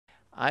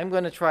I'm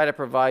going to try to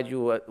provide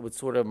you with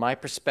sort of my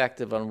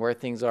perspective on where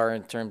things are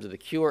in terms of the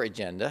cure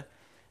agenda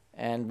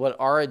and what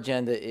our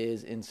agenda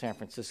is in San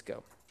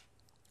Francisco.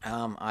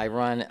 I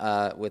run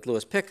with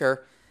Louis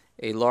Picker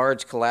a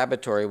large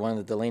collaboratory, one of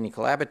the Delaney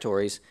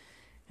collaboratories,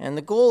 and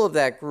the goal of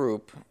that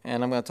group,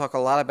 and I'm going to talk a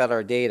lot about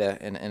our data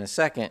in a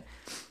second,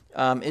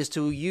 is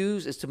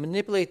to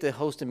manipulate the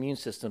host immune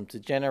system to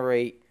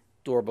generate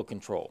durable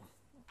control.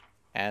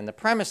 And the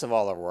premise of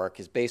all our work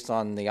is based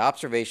on the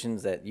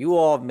observations that you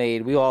all have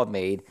made, we all have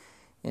made,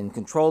 in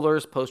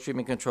controllers,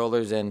 post-treatment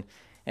controllers, and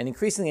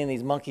increasingly in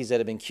these monkeys that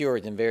have been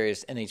cured in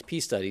various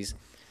NHP studies,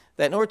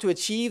 that in order to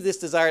achieve this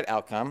desired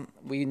outcome,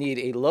 we need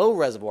a low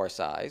reservoir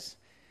size,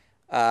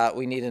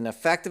 we need an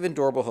effective and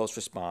durable host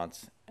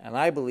response, and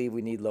I believe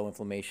we need low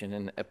inflammation,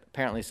 and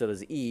apparently so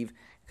does Eve,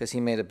 because he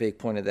made a big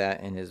point of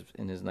that in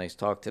his nice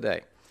talk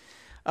today.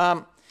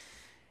 And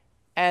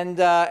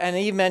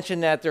Eve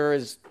mentioned that there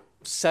is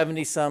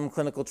 70-some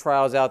clinical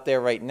trials out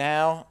there right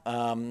now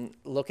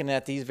looking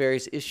at these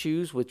various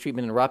issues with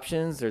treatment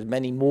interruptions. There's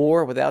many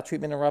more without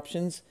treatment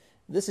interruptions.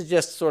 This is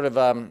just sort of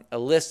a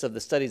list of the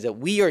studies that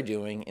we are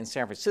doing in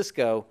San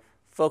Francisco,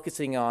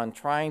 focusing on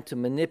trying to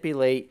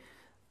manipulate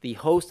the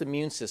host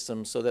immune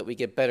system so that we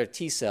get better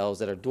T cells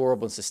that are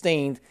durable and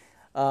sustained.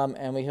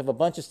 And we have a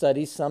bunch of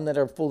studies, some that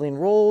are fully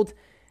enrolled,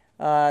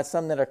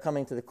 some that are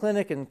coming to the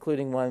clinic,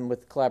 including one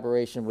with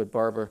collaboration with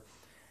Barbara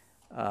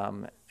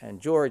and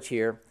George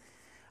here.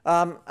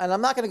 And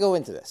I'm not going to go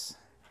into this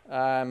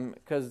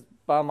because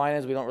bottom line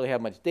is we don't really have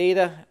much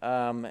data,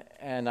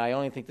 and I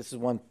only think this is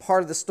one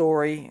part of the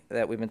story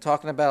that we've been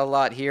talking about a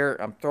lot here.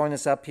 I'm throwing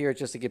this up here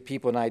just to give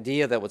people an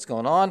idea that what's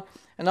going on,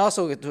 and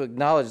also to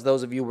acknowledge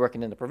those of you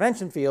working in the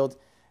prevention field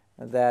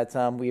that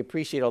we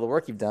appreciate all the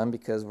work you've done,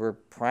 because we're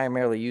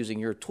primarily using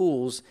your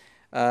tools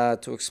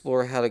to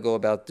explore how to go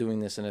about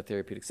doing this in a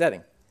therapeutic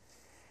setting.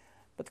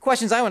 But the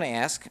questions I want to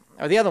ask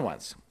are the other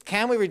ones.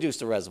 Can we reduce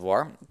the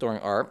reservoir during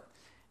ART?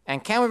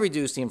 And can we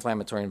reduce the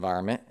inflammatory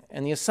environment?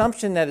 And the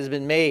assumption that has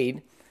been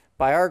made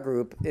by our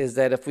group is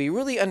that if we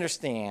really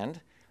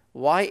understand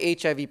why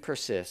HIV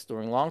persists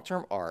during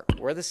long-term ART,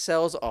 where the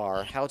cells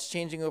are, how it's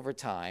changing over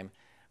time,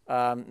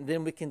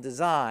 then we can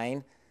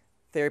design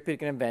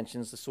therapeutic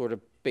interventions to sort of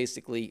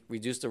basically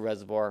reduce the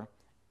reservoir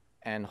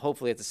and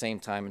hopefully at the same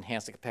time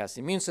enhance the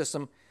capacity of the immune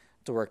system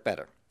to work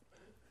better.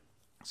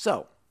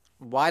 So,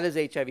 why does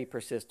HIV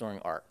persist during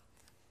ART?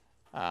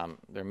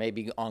 There may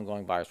be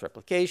ongoing virus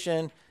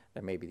replication,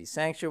 there may be these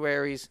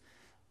sanctuaries,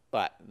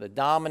 but the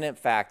dominant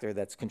factor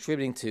that's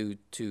contributing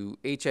to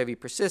HIV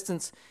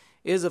persistence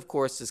is, of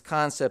course, this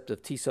concept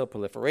of T cell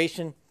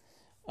proliferation,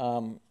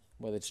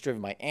 whether it's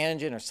driven by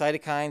antigen or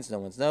cytokines, no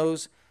one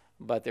knows,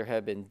 but there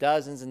have been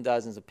dozens and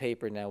dozens of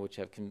papers now which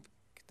have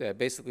that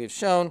basically have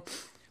shown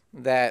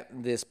that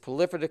this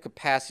proliferative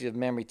capacity of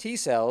memory T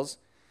cells,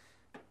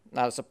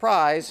 not a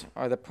surprise,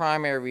 are the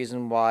primary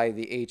reason why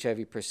the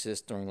HIV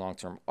persists during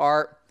long-term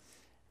ART.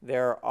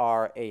 There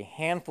are a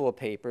handful of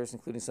papers,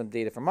 including some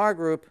data from our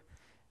group,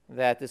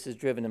 that this is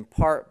driven in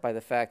part by the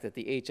fact that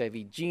the HIV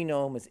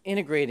genome is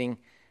integrating,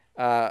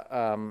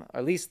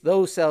 at least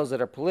those cells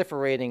that are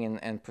proliferating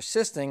and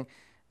persisting,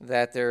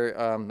 that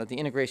the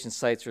integration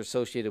sites are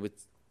associated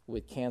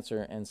with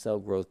cancer and cell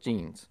growth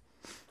genes.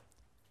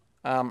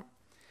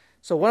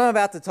 So what I'm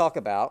about to talk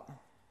about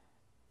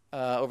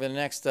over the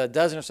next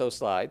dozen or so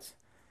slides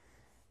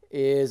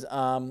is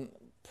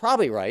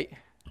probably right.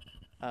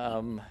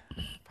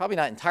 Probably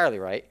not entirely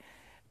right.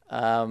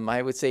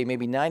 I would say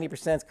maybe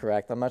 90% is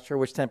correct. I'm not sure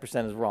which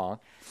 10% is wrong.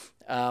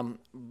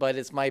 But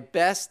it's my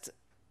best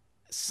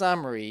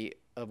summary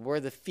of where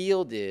the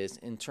field is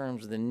in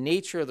terms of the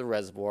nature of the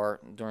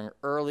reservoir during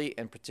early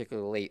and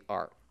particularly late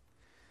ART.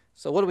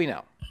 So what do we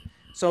know?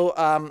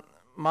 So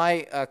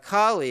my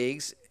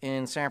colleagues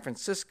in San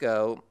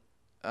Francisco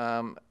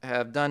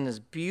have done this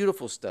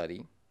beautiful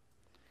study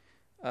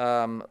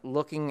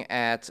looking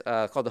at,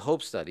 called the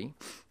HOPE study,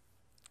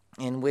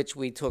 in which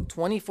we took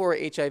 24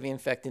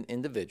 HIV-infected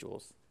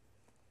individuals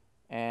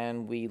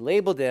and we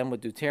labeled them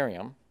with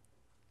deuterium,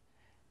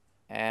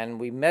 and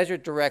we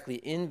measured directly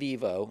in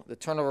vivo the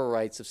turnover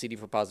rates of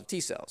CD4 positive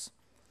T cells.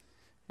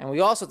 And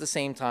we also at the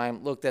same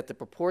time looked at the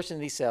proportion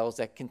of these cells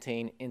that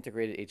contain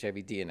integrated HIV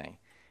DNA.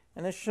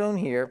 And as shown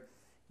here,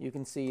 you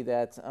can see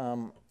that,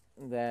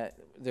 that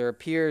there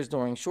appears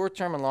during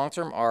short-term and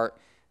long-term ART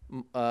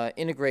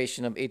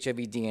integration of HIV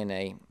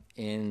DNA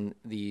in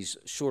these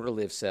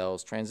shorter-lived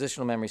cells,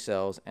 transitional memory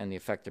cells, and the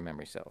effector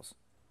memory cells.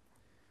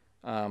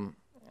 And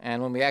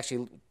when we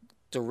actually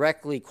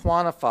directly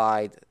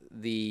quantified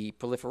the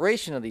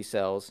proliferation of these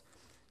cells,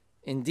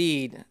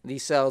 indeed,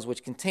 these cells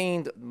which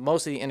contained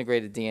most of the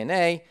integrated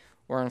DNA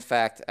were in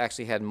fact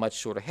actually had much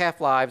shorter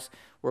half-lives,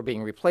 were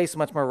being replaced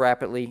much more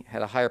rapidly,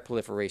 had a higher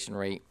proliferation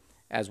rate,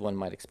 as one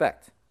might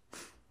expect.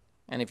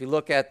 And if you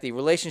look at the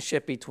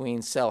relationship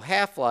between cell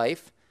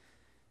half-life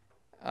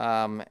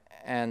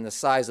and the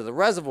size of the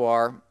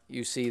reservoir,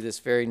 you see this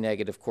very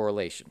negative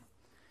correlation.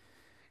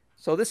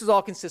 So this is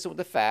all consistent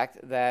with the fact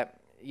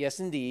that,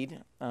 yes,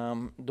 indeed,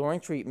 during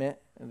treatment,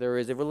 there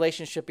is a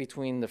relationship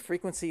between the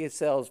frequency of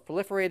cells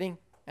proliferating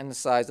and the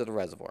size of the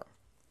reservoir.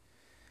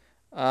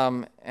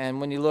 And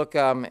when you look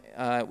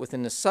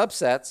within the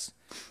subsets,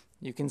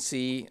 you can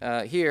see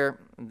here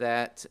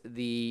that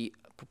the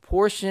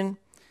proportion,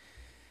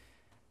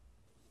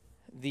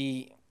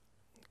 the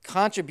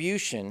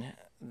contribution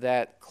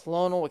that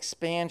clonal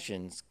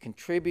expansions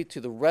contribute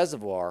to the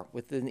reservoir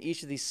within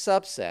each of these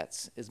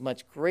subsets is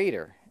much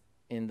greater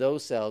in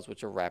those cells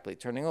which are rapidly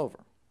turning over,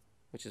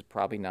 which is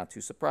probably not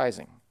too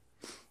surprising.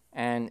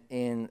 And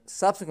in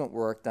subsequent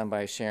work done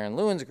by Sharon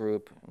Lewin's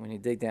group, when you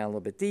dig down a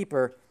little bit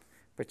deeper,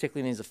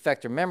 particularly in these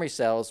effector memory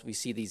cells, we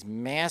see these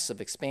massive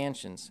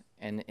expansions.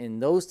 And in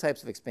those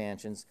types of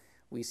expansions,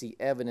 we see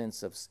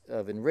evidence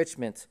of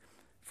enrichment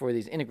for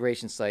these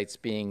integration sites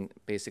being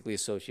basically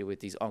associated with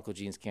these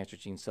oncogenes, cancer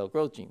genes, cell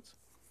growth genes.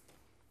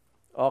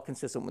 All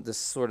consistent with this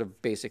sort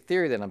of basic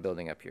theory that I'm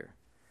building up here.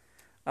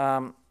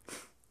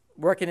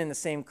 Working in the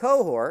same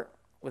cohort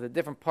with a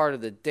different part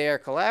of the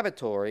DEEKS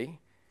collaboratory,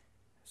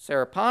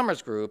 Sarah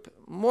Palmer's group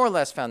more or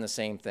less found the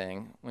same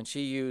thing when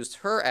she used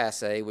her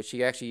assay, which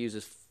she actually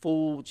uses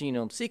full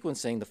genome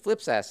sequencing, the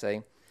FLIPS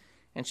assay,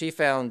 and she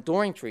found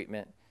during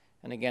treatment,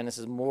 and again, this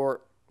is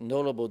more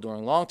notable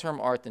during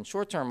long-term ART than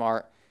short-term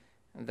ART,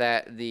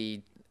 that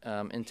the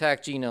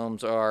intact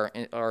genomes are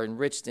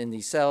enriched in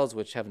these cells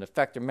which have an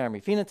effector memory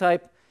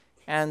phenotype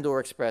and or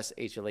express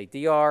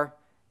HLA-DR,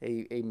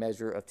 a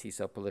measure of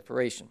T-cell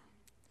proliferation.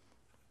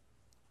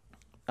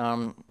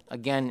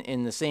 Again,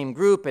 in the same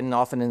group and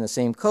often in the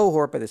same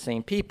cohort by the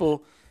same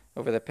people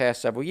over the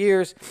past several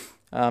years,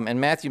 and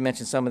Matthew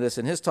mentioned some of this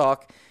in his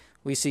talk,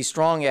 we see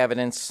strong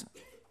evidence.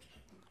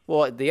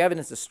 Well, the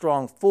evidence is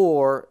strong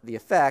for the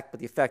effect, but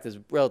the effect is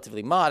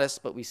relatively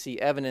modest, but we see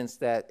evidence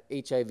that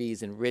HIV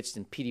is enriched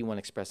in PD-1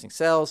 expressing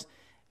cells,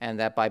 and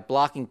that by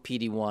blocking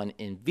PD-1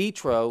 in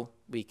vitro,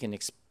 we can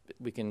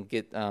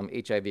get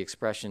HIV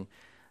expression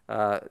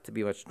to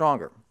be much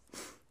stronger.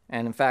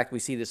 And in fact, we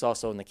see this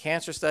also in the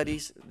cancer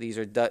studies. These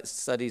are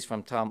studies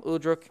from Tom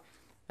Udrich,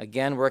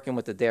 again working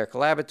with the DEEKS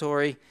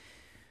Collaboratory,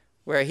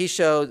 where he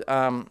showed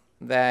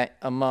that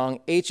among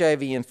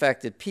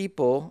HIV-infected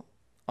people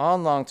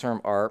on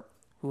long-term ART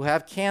who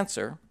have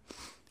cancer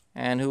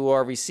and who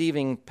are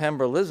receiving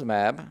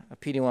pembrolizumab, a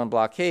PD-1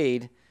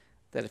 blockade,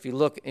 that if you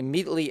look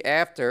immediately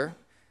after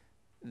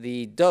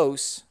the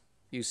dose,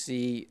 you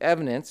see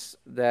evidence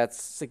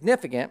that's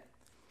significant,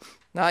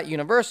 not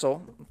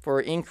universal, for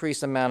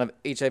increased amount of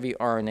HIV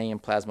RNA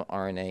and plasma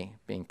RNA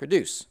being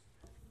produced,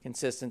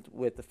 consistent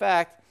with the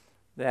fact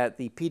that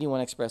the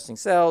PD-1 expressing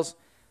cells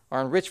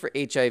are enriched for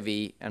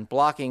HIV, and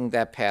blocking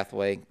that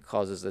pathway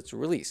causes its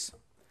release.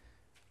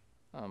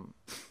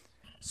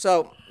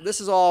 So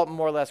this is all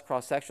more or less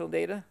cross-sectional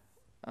data,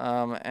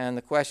 and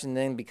the question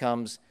then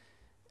becomes,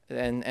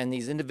 and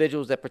these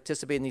individuals that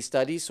participate in these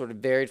studies sort of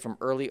varied from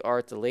early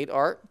ART to late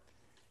ART.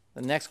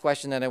 The next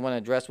question that I want to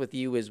address with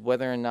you is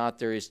whether or not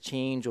there is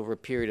change over a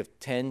period of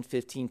 10,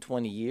 15,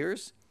 20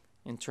 years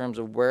in terms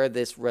of where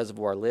this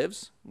reservoir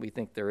lives. We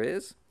think there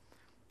is.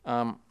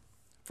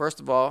 First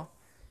of all,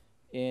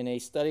 in a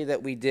study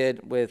that we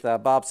did with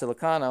Bob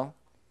Silicano,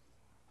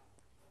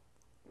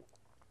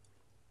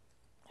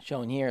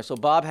 shown here. So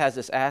Bob has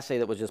this assay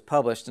that was just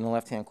published in the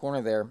left-hand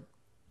corner there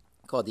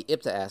called the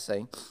IPTA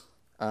assay,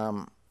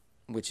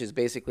 which is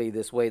basically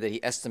this way that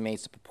he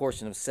estimates the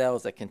proportion of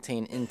cells that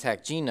contain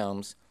intact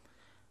genomes.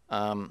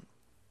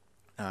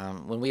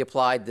 When we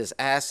applied this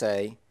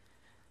assay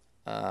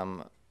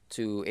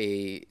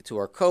to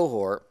our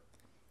cohort,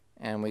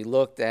 and we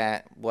looked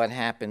at what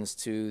happens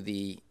to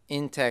the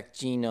intact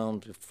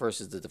genomes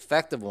versus the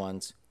defective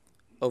ones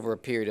over a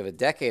period of a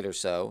decade or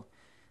so,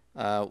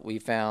 we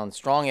found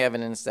strong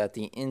evidence that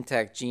the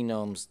intact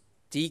genomes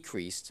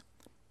decreased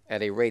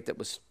at a rate that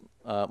was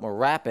more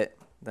rapid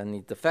than the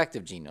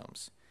defective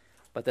genomes.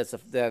 But this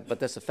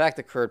effect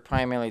occurred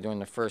primarily during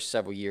the first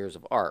several years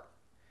of ART.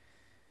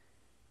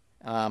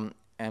 And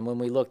when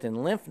we looked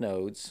in lymph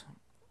nodes,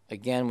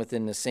 again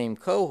within the same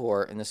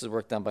cohort, and this is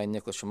work done by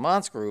Nicholas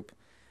Chamont's group,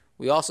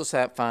 we also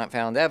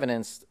found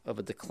evidence of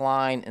a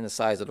decline in the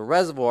size of the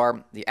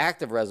reservoir, the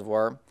active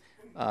reservoir,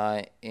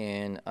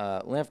 in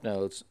lymph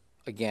nodes,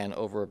 again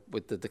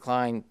with the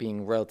decline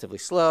being relatively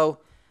slow,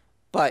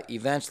 but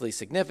eventually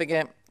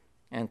significant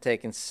and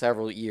taken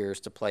several years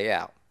to play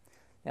out.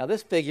 Now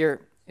this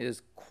figure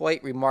is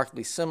quite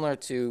remarkably similar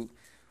to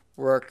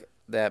work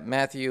that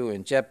Matthew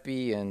and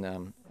Jeppy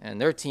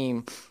and their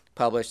team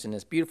published in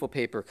this beautiful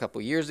paper a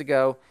couple years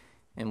ago,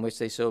 in which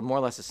they showed more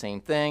or less the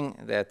same thing,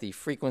 that the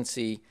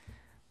frequency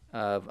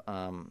of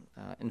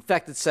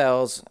infected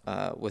cells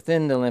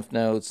within the lymph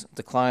nodes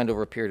declined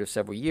over a period of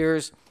several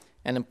years.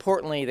 And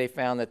importantly, they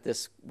found that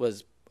this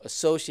was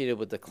associated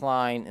with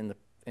decline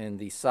in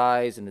the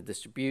size and the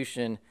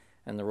distribution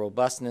and the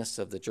robustness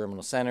of the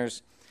germinal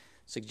centers,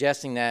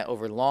 suggesting that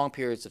over long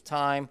periods of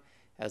time,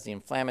 as the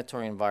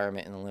inflammatory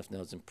environment in the lymph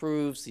nodes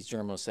improves, these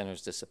germinal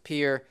centers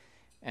disappear,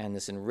 and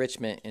this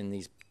enrichment in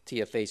these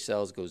TFH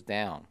cells goes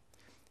down.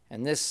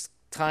 And this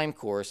time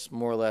course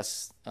more or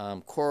less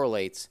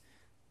correlates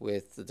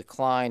with the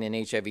decline in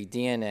HIV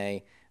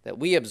DNA that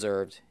we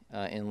observed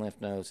in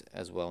lymph nodes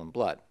as well in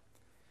blood.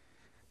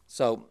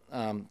 So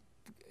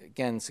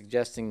again,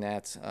 suggesting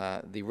that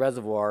the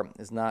reservoir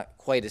is not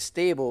quite as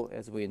stable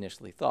as we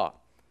initially thought.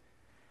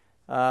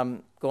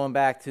 Going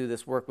back to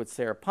this work with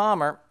Sarah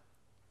Palmer,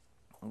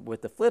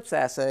 with the FLIPS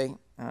assay,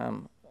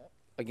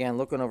 again,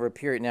 looking over a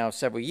period now of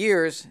several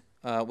years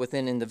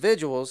within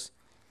individuals,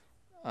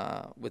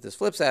 with this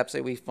FLIPS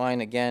assay, we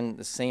find, again,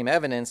 the same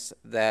evidence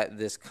that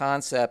this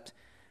concept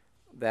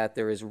that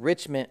there is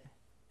enrichment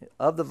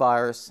of the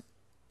virus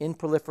in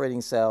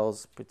proliferating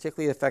cells,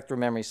 particularly effector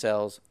memory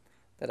cells,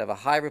 that have a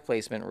high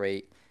replacement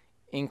rate,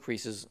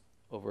 increases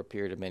over a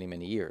period of many,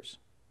 many years.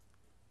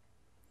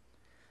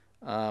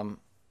 And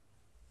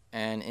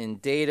in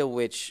data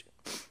which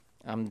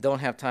don't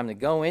have time to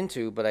go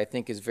into, but I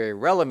think is very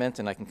relevant,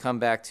 and I can come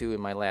back to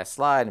in my last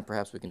slide, and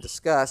perhaps we can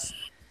discuss,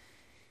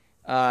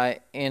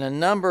 in a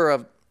number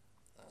of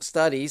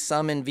studies,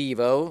 some in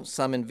vivo,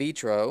 some in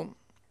vitro,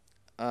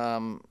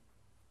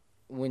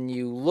 when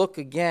you look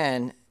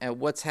again at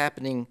what's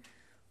happening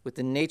with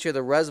the nature of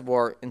the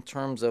reservoir in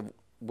terms of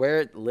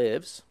where it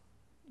lives,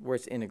 where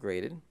it's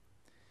integrated,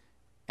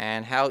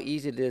 and how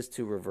easy it is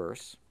to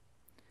reverse,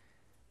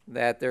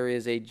 that there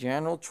is a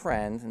general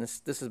trend, and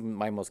this is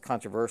my most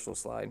controversial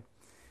slide,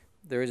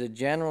 there is a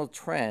general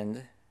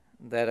trend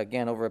that,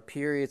 again, over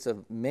periods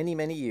of many,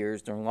 many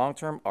years during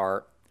long-term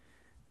ART,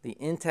 the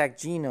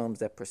intact genomes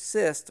that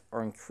persist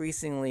are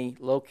increasingly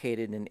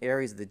located in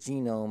areas of the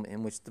genome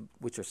in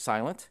which are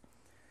silent,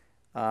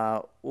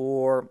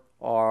 or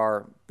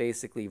are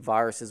basically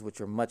viruses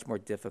which are much more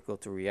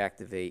difficult to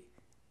reactivate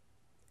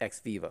ex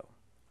vivo.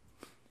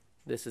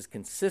 This is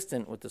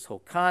consistent with this whole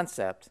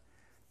concept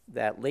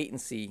that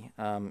latency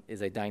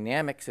is a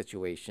dynamic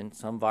situation.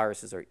 Some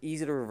viruses are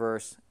easy to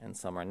reverse and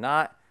some are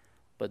not,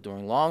 but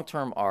during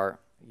long-term ART,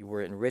 you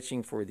were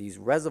enriching for these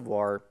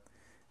reservoir,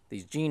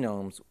 these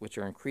genomes, which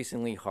are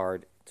increasingly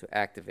hard to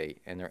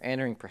activate, and they're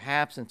entering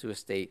perhaps into a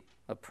state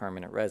of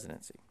permanent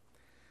residency.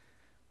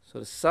 So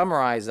to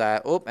summarize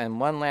that, and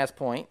one last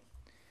point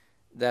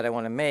that I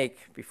want to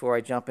make before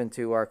I jump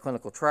into our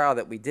clinical trial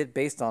that we did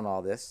based on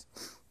all this,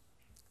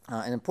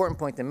 an important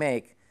point to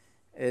make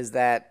is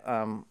that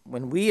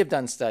when we have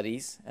done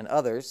studies, and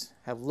others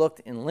have looked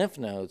in lymph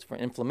nodes for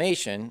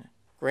inflammation,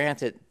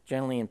 granted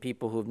generally in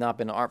people who have not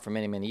been to ART for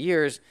many, many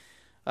years,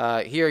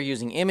 here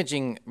using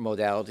imaging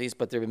modalities,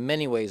 but there are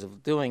many ways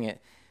of doing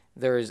it.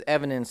 There is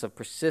evidence of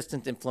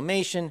persistent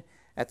inflammation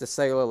at the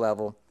cellular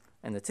level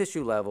and the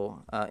tissue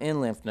level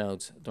in lymph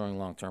nodes during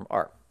long-term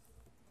ART.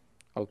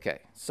 Okay,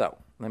 so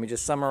let me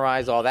just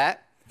summarize all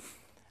that.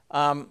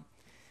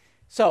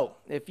 So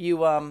if you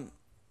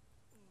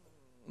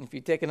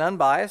take an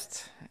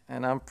unbiased,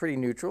 and I'm pretty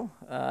neutral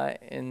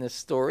in this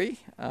story,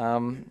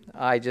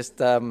 I just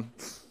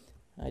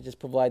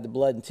provide the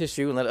blood and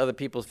tissue and let other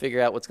people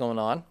figure out what's going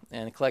on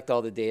and collect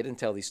all the data and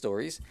tell these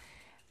stories.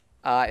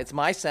 It's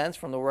my sense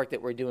from the work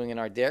that we're doing in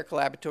our DEEKS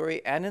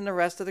laboratory and in the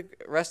rest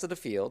of the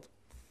field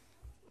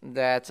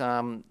that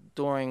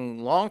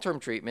during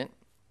long-term treatment,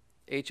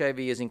 HIV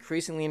is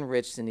increasingly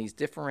enriched in these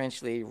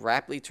differentially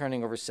rapidly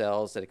turning over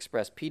cells that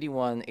express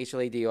PD-1,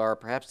 HLA-DR,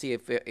 perhaps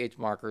TH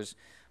markers,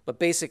 but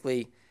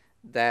basically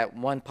that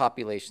one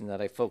population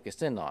that I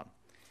focused in on.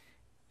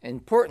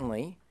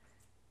 Importantly,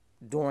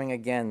 during,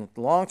 again,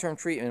 long-term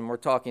treatment, we're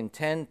talking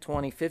 10,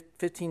 20,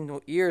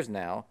 15 years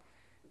now,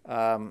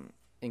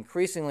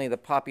 increasingly the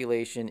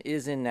population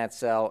is in that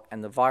cell,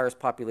 and the virus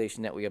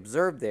population that we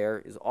observe there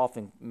is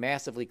often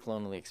massively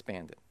clonally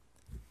expanded.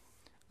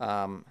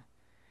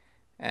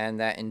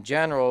 And that in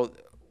general,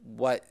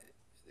 what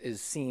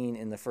is seen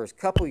in the first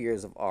couple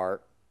years of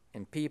ART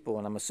in people,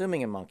 and I'm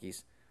assuming in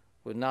monkeys,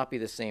 would not be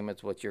the same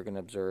as what you're going to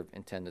observe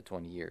in 10 to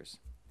 20 years.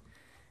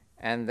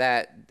 And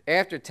that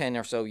after 10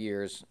 or so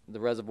years, the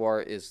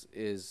reservoir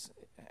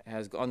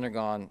has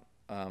undergone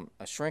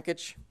a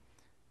shrinkage.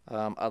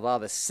 A lot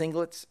of the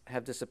singlets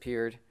have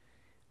disappeared.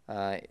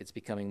 It's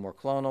becoming more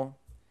clonal,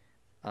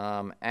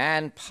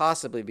 and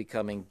possibly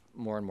becoming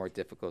more and more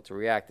difficult to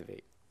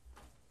reactivate.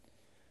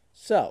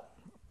 So,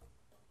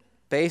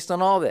 based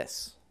on all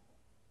this,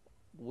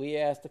 we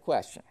asked the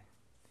question,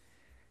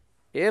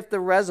 if the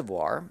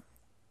reservoir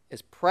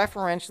is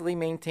preferentially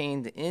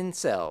maintained in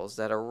cells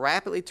that are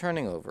rapidly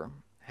turning over,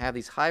 have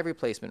these high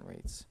replacement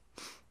rates,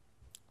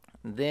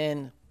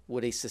 then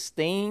would a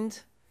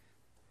sustained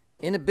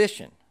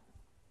inhibition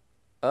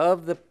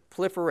of the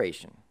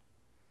proliferation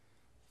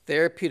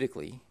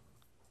therapeutically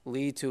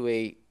lead to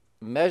a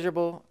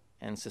measurable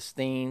and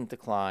sustained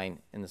decline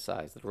in the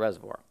size of the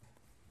reservoir?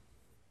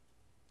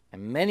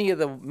 And many of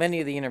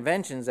the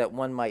interventions that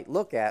one might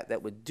look at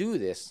that would do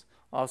this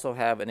also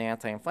have an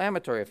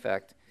anti-inflammatory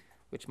effect,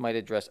 which might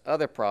address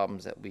other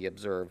problems that we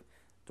observe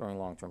during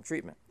long-term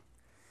treatment.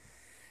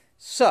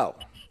 So,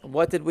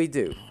 what did we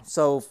do?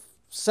 So,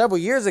 several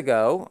years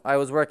ago, I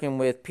was working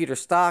with Peter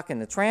Stock in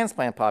the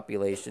transplant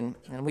population,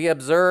 and we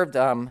observed,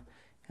 and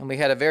we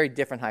had a very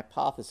different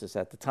hypothesis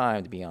at the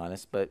time, to be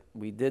honest, but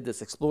we did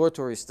this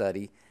exploratory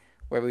study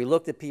where we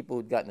looked at people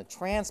who'd gotten a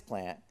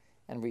transplant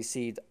and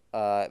received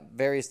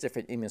various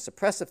different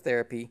immunosuppressive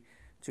therapy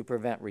to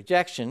prevent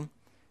rejection,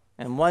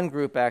 And one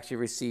group actually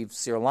received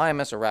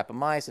sirolimus or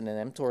rapamycin,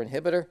 an mTOR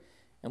inhibitor,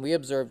 and we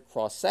observed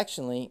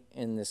cross-sectionally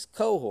in this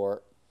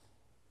cohort,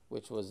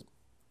 which was a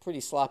pretty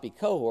sloppy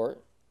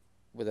cohort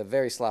with a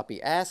very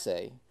sloppy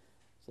assay,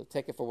 so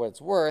take it for what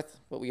it's worth,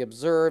 but we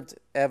observed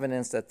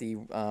evidence that the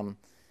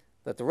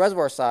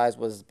reservoir size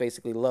was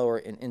basically lower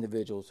in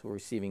individuals who were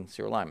receiving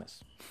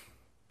sirolimus,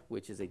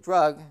 which is a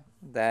drug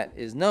that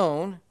is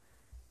known,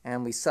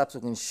 and we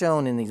subsequently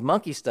shown in these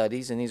monkey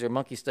studies, and these are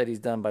monkey studies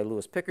done by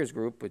Lewis Picker's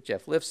group with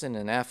Jeff Lifson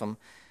and Afam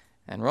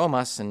and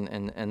Romas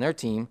and their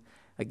team,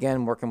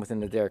 again working within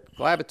the DEEKS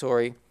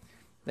laboratory.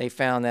 They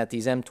found that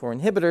these mTOR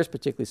inhibitors,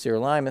 particularly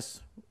sirolimus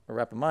or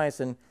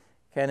rapamycin,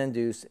 can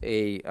induce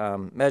a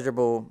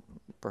measurable,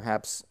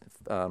 perhaps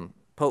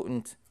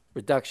potent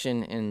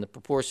reduction in the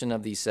proportion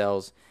of these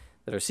cells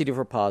that are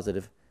CD4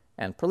 positive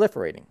and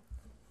proliferating.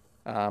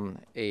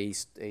 A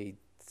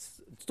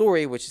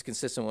story which is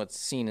consistent with what's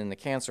seen in the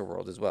cancer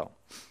world as well.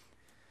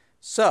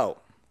 So,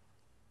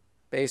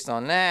 based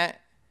on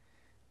that,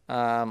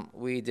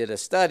 we did a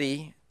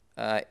study,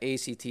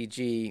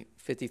 ACTG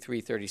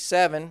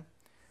 5337,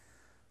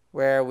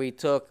 where we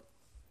took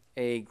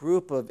a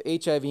group of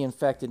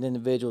HIV-infected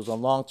individuals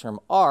on long-term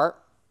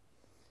ART,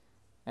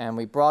 and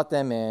we brought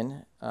them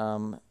in,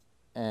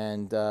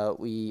 and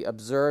we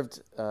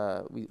observed,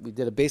 we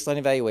did a baseline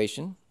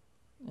evaluation,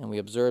 and we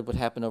observed what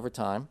happened over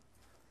time.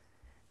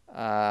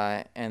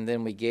 And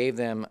then we gave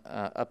them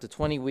up to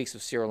 20 weeks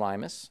of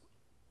sirolimus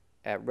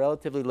at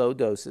relatively low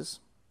doses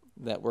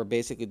that were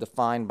basically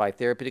defined by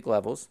therapeutic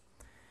levels.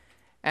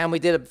 And we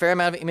did a fair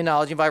amount of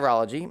immunology and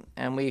virology,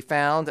 and we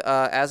found,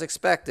 as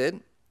expected,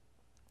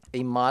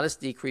 a modest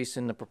decrease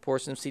in the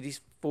proportion of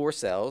CD4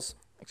 cells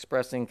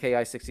expressing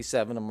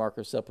Ki67, a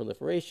marker of cell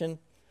proliferation.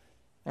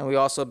 And we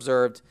also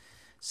observed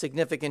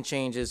significant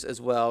changes as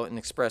well in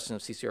expression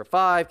of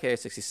CCR5,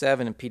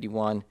 Ki67, and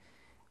PD1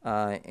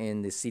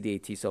 in the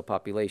CD8 T cell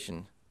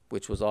population,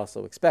 which was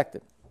also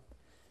expected.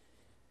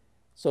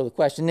 So the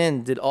question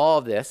then, did all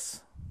of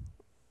this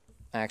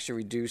actually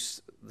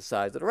reduce the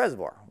size of the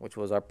reservoir, which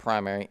was our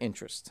primary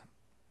interest?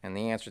 And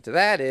the answer to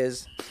that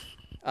is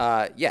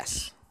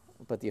yes,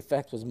 but the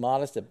effect was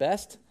modest at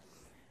best.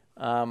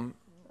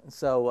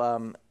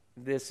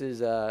 This is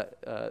the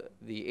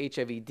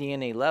HIV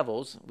DNA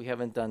levels. We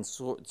haven't done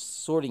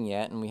sorting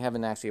yet, and we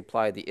haven't actually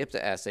applied the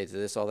IPTA assay to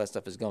this. All that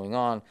stuff is going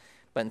on.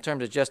 But in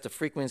terms of just the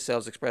frequent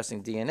cells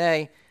expressing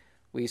DNA,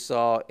 we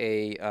saw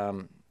a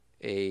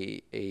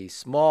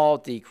small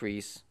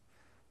decrease,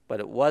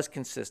 but it was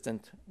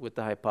consistent with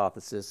the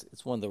hypothesis.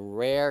 It's one of the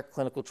rare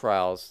clinical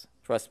trials.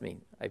 Trust me,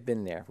 I've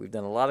been there. We've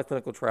done a lot of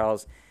clinical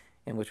trials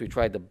in which we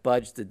tried to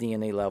budge the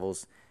DNA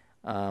levels,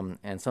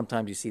 and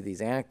sometimes you see these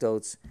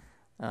anecdotes,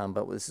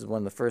 but this is one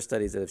of the first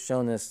studies that have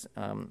shown this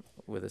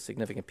with a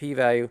significant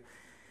p-value.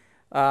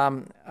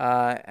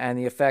 And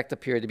the effect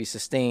appeared to be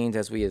sustained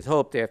as we had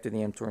hoped after the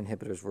mTOR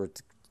inhibitors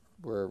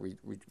were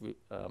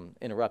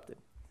interrupted.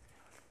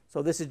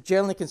 So this is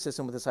generally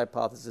consistent with this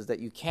hypothesis that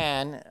you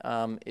can,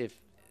 if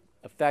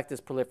affect this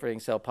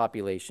proliferating cell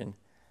population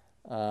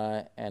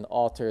and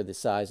alter the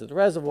size of the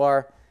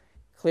reservoir.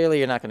 Clearly,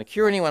 you're not going to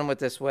cure anyone with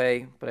this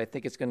way, but I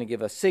think it's going to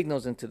give us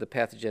signals into the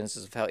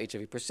pathogenesis of how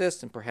HIV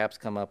persists and perhaps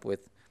come up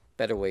with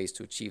better ways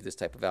to achieve this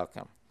type of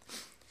outcome.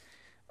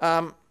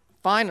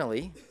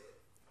 Finally,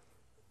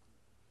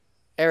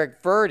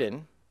 Eric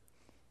Verdin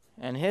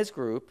and his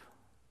group,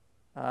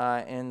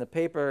 in the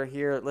paper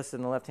here listed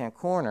in the left-hand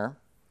corner,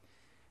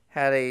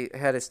 had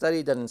a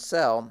study done in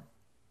Cell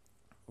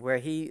where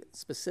he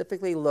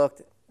specifically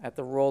looked at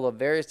the role of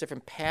various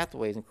different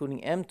pathways, including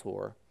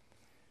mTOR,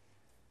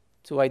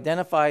 to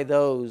identify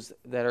those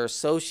that are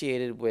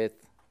associated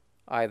with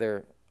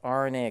either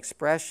RNA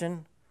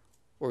expression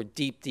or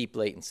deep, deep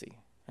latency.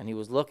 And he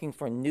was looking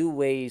for new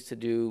ways to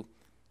do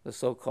the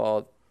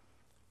so-called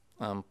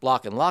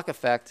block and lock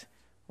effect,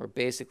 where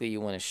basically you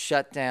want to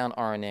shut down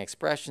RNA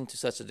expression to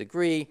such a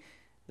degree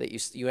that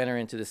you enter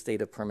into the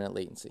state of permanent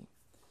latency.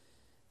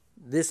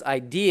 This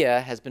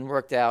idea has been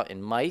worked out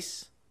in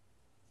mice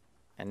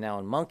and now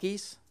in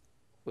monkeys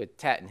with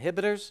TAT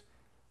inhibitors,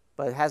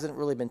 but it hasn't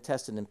really been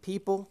tested in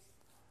people.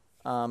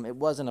 It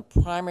wasn't a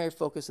primary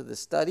focus of the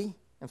study.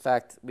 In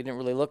fact, we didn't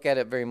really look at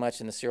it very much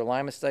in the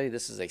sirolimus study.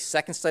 This is a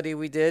second study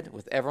we did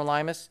with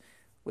everolimus,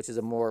 which is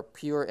a more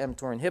pure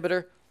mTOR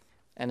inhibitor.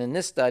 And in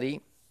this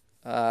study,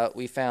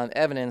 we found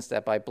evidence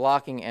that by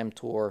blocking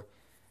mTOR,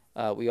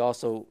 we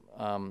also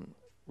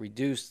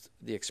reduced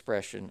the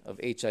expression of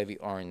HIV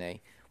RNA,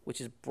 which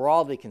is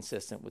broadly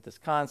consistent with this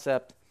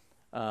concept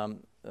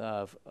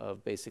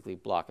of basically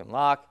block and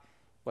lock.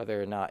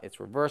 Whether or not it's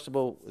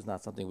reversible is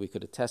not something we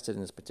could have tested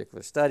in this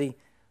particular study,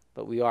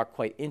 but we are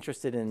quite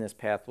interested in this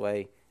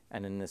pathway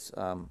and in this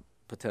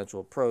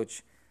potential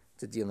approach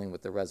to dealing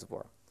with the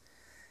reservoir.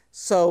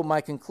 So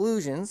my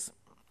conclusions,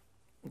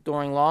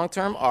 during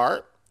long-term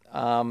ART,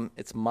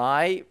 it's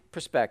my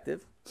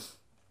perspective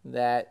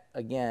that,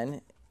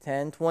 again,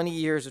 10, 20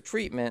 years of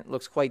treatment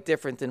looks quite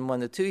different than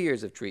 1 to 2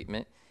 years of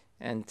treatment.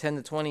 And 10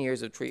 to 20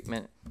 years of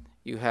treatment,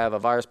 you have a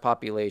virus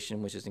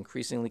population which is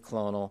increasingly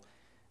clonal,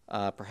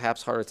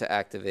 perhaps harder to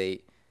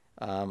activate,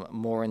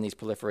 more in these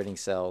proliferating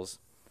cells,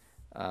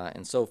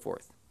 and so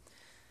forth.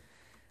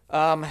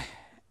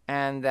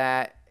 And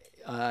that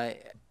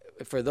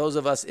for those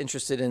of us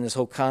interested in this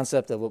whole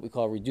concept of what we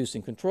call reduce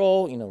and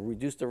control,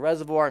 reduce the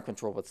reservoir and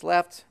control what's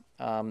left,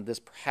 this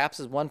perhaps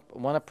is one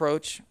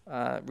approach,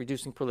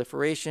 reducing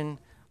proliferation,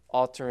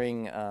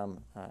 altering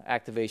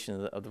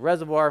activation of the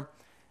reservoir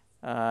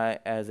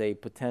as a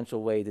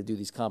potential way to do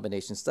these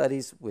combination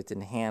studies with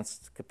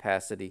enhanced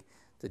capacity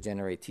to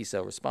generate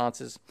T-cell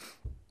responses.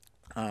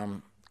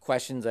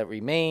 Questions that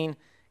remain: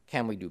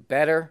 can we do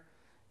better?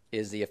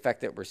 Is the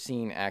effect that we're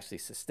seeing actually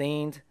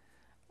sustained?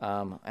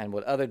 And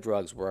what other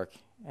drugs work?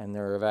 And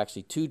there are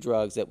actually 2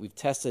 drugs that we've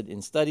tested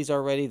in studies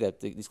already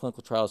that these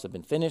clinical trials have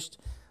been finished,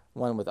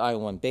 one with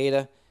IL-1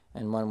 beta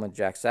and one with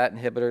JAK-STAT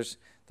inhibitors.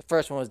 The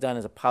first one was done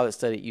as a pilot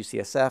study at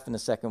UCSF, and the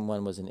second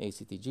one was an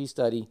ACTG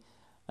study.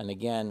 And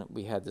again,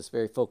 we had this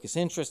very focused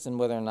interest in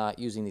whether or not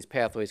using these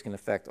pathways can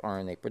affect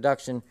RNA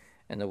production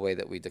in the way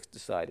that we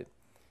decided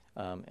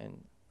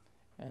and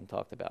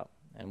talked about.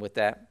 And with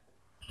that,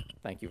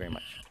 thank you very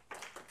much.